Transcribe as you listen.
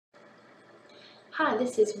Hi,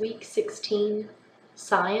 this is week 16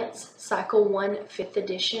 Science, Cycle 1, 5th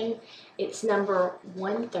edition. It's number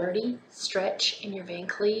 130, stretch in your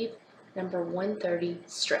VanCleave, number 130,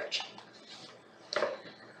 stretch.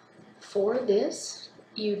 For this,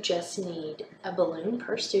 you just need a balloon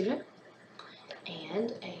per student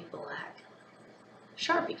and a black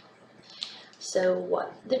Sharpie. So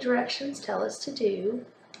what the directions tell us to do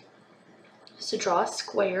is to draw a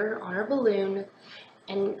square on our balloon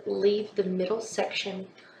and leave the middle section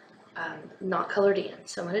not colored in.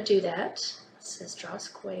 So I'm going to do that. It says draw a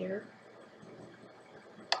square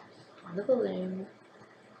on the balloon.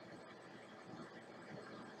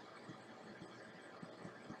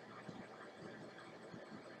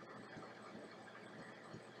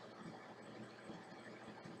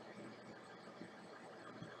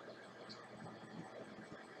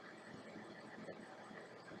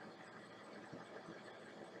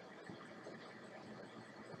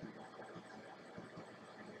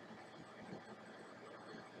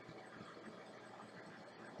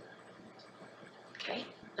 Okay,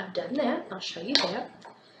 I've done that. I'll show you that.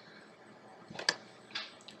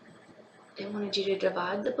 They wanted you to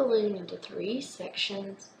divide the balloon into 3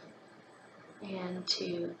 sections and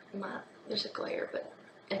there's a glare,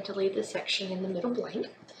 and to leave the section in the middle blank.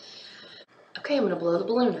 Okay, I'm going to blow the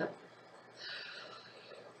balloon up.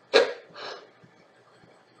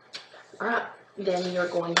 Alright, then you're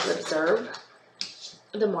going to observe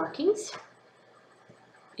the markings.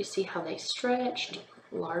 You see how they stretched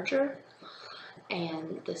larger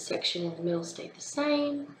and the section in the middle stayed the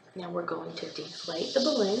same. Now we're going to deflate the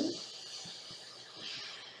balloon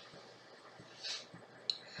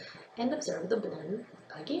and observe the balloon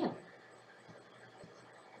again.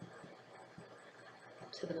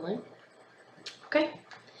 See the balloon? Okay,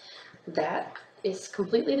 that is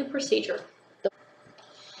completely the procedure.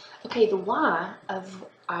 Okay, the why of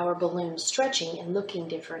our balloon stretching and looking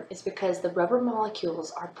different is because the rubber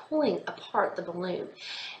molecules are pulling apart the balloon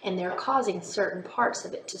and they're causing certain parts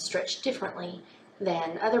of it to stretch differently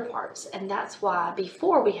than other parts. And that's why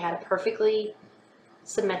before we had a perfectly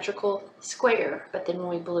symmetrical square, but then when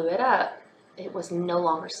we blew it up, it was no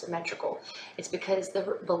longer symmetrical. It's because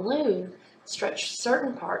the balloon stretched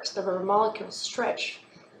certain parts, the rubber molecules stretch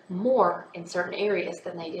more in certain areas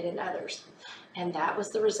than they did in others. And that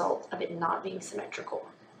was the result of it not being symmetrical.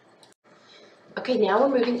 Okay, now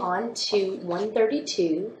we're moving on to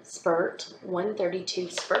 132 Spurt, 132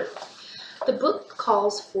 Spurt. The book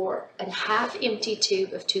calls for a half-empty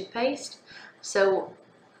tube of toothpaste, so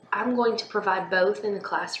I'm going to provide both in the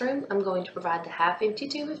classroom. I'm going to provide the half-empty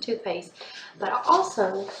tube of toothpaste, but I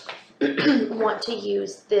also want to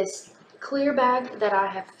use this clear bag that I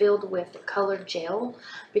have filled with colored gel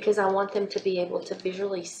because I want them to be able to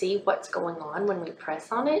visually see what's going on when we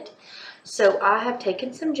press on it. So I have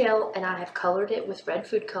taken some gel and I have colored it with red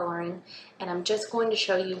food coloring, and I'm just going to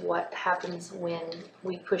show you what happens when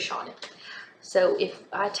we push on it. So if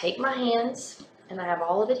I take my hands and I have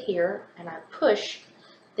all of it here and I push,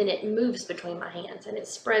 then it moves between my hands and it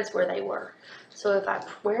spreads where they were. So if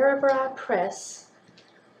wherever I press,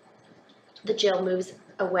 the gel moves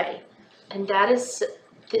away. And this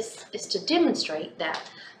is to demonstrate that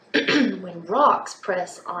when rocks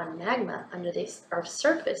press on magma under the Earth's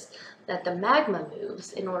surface, that the magma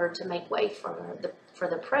moves in order to make way for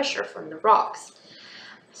the pressure from the rocks.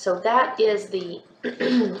 So that is the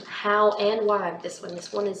how and why of this one.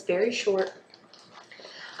 This one is very short.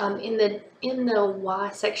 In the why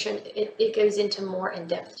section, it goes into more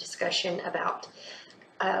in-depth discussion about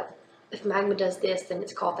if magma does this, then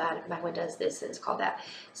it's called that. If magma does this, then it's called that.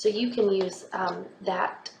 So you can use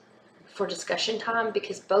that for discussion time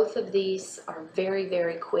because both of these are very,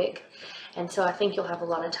 very quick. And so I think you'll have a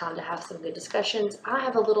lot of time to have some good discussions. I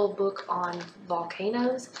have a little book on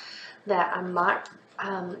volcanoes that I might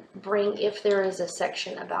bring if there is a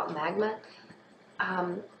section about magma.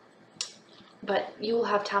 But you will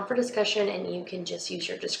have time for discussion and you can just use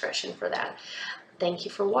your discretion for that. Thank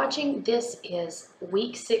you for watching. This is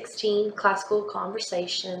week 16 Classical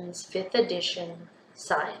Conversations 5th edition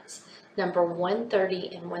Science, number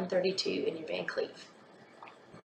 130 and 132 in your VanCleave.